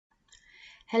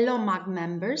Hello MAG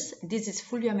members, this is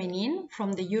Fulvia Menin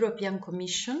from the European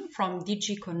Commission from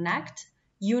DG Connect,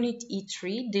 Unit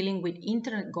E3 dealing with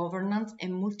Internet governance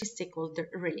and multi-stakeholder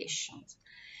relations.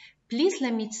 Please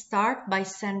let me start by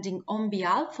sending on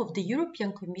behalf of the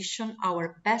European Commission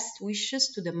our best wishes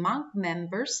to the MAG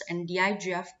members and the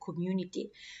IGF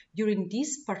community during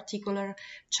these particular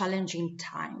challenging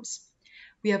times.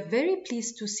 We are very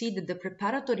pleased to see that the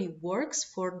preparatory works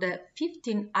for the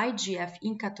 15th IGF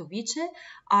in Katowice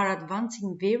are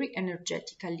advancing very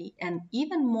energetically, and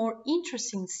even more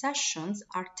interesting sessions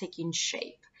are taking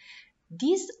shape.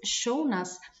 These show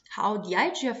us how the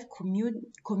IGF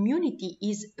community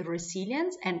is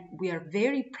resilient, and we are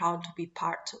very proud to be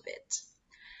part of it.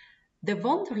 The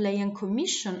von der Leyen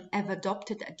Commission have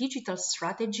adopted a digital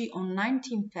strategy on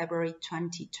 19 February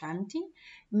 2020,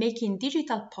 making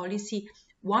digital policy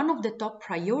one of the top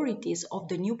priorities of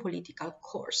the new political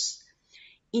course.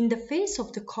 In the face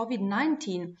of the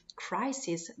COVID-19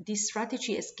 crisis, this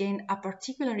strategy has gained a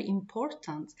particular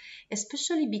importance,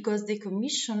 especially because the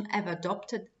Commission have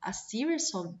adopted a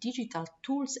series of digital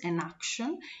tools and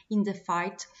action in the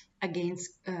fight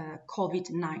against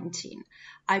COVID-19.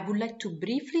 I would like to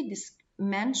briefly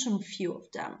mention a few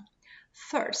of them.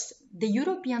 First, the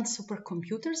European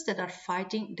supercomputers that are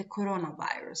fighting the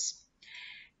coronavirus.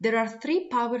 There are 3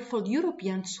 powerful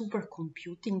European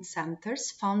supercomputing centers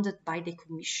founded by the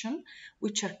Commission,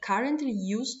 which are currently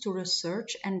used to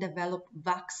research and develop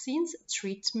vaccines,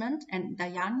 treatment, and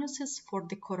diagnosis for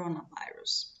the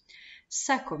coronavirus.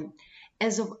 Second,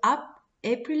 as of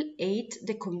April 8,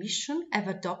 the Commission have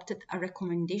adopted a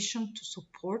recommendation to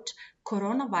support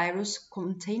coronavirus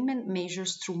containment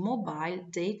measures through mobile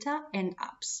data and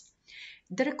apps.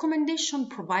 The recommendation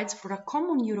provides for a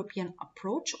common European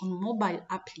approach on mobile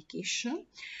application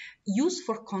used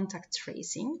for contact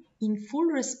tracing in full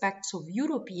respect of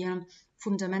European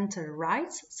fundamental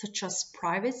rights such as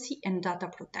privacy and data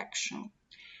protection.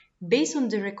 Based on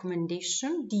the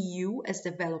recommendation, the EU has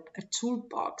developed a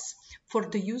toolbox for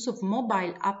the use of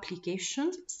mobile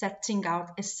applications, setting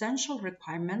out essential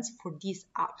requirements for these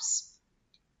apps.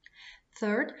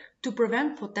 Third, to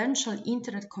prevent potential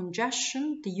internet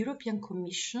congestion, the European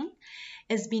Commission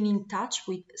has been in touch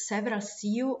with several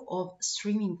CEOs of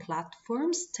streaming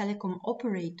platforms, telecom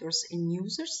operators and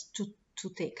users to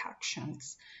take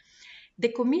actions. The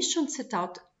Commission set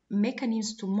out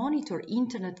mechanisms to monitor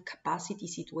internet capacity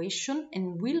situation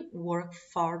and will work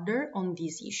further on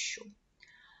this issue.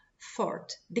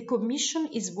 Fourth, the Commission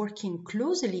is working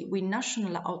closely with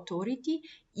national authorities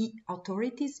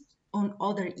on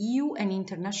other EU and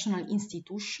international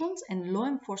institutions and law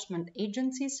enforcement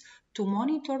agencies to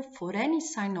monitor for any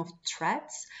sign of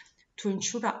threats to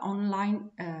ensure an online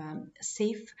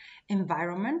safe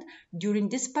environment during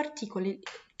these particularly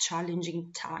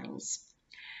challenging times.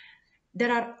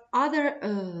 There are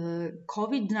other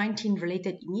COVID-19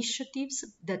 related initiatives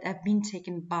that have been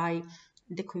taken by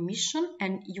the Commission,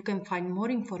 and you can find more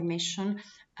information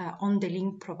on the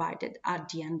link provided at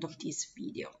the end of this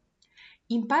video.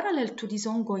 In parallel to these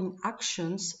ongoing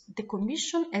actions, the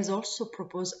Commission has also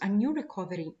proposed a new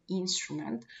recovery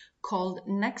instrument called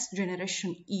Next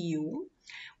Generation EU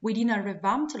within a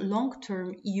revamped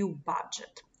long-term EU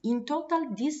budget. In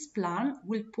total, this plan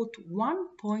will put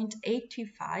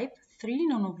 1.85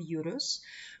 trillion of euros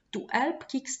to help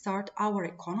kickstart our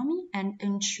economy and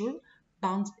ensure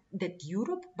that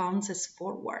Europe bounces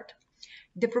forward.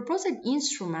 The proposed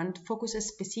instrument focuses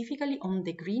specifically on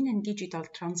the green and digital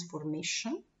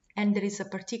transformation, and there is a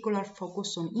particular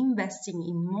focus on investing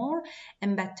in more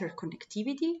and better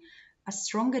connectivity, a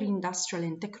stronger industrial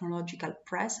and technological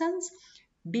presence,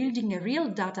 building a real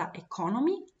data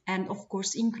economy, and of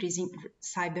course increasing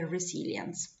cyber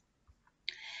resilience.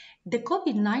 The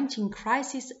COVID-19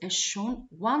 crisis has shown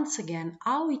once again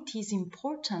how it is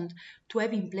important to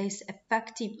have in place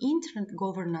effective internet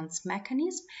governance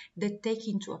mechanisms that take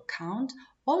into account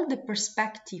all the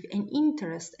perspective and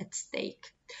interest at stake.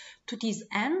 To this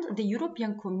end, the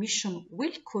European Commission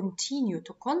will continue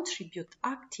to contribute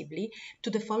actively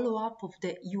to the follow-up of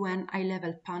the UN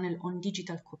High-Level Panel on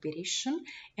Digital Cooperation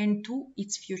and to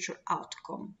its future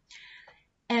outcome,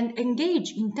 and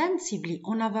engage intensively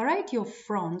on a variety of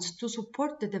fronts to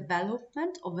support the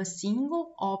development of a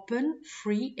single, open,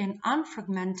 free and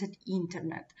unfragmented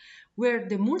internet, where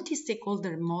the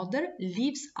multi-stakeholder model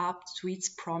lives up to its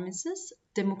promises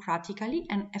democratically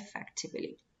and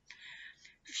effectively.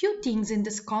 Few things in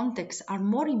this context are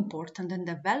more important than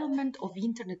the development of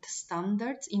internet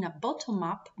standards in a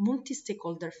bottom-up,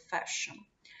 multi-stakeholder fashion.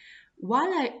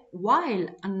 While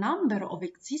a number of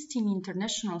existing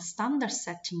international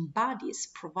standard-setting bodies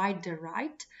provide the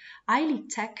right, highly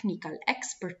technical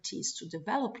expertise to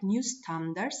develop new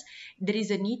standards, there is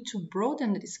a need to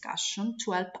broaden the discussion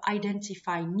to help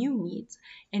identify new needs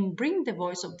and bring the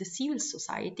voice of the civil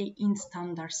society in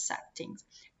standard settings,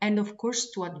 and of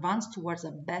course to advance towards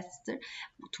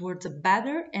a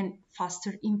better and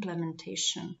faster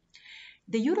implementation.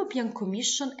 The European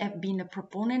Commission has been a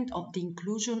proponent of the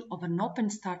inclusion of an open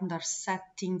standard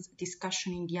settings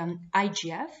discussion in the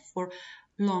IGF for a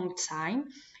long time.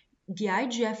 The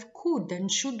IGF could and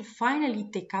should finally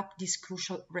take up this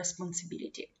crucial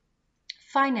responsibility.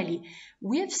 Finally,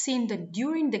 we have seen that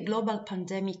during the global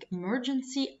pandemic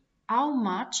emergency, how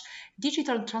much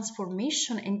digital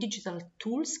transformation and digital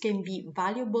tools can be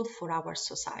valuable for our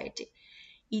society.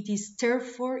 It is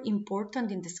therefore important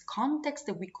in this context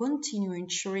that we continue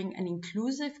ensuring an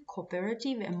inclusive,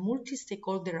 cooperative, and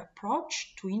multi-stakeholder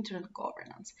approach to internet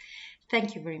governance.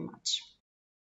 Thank you very much.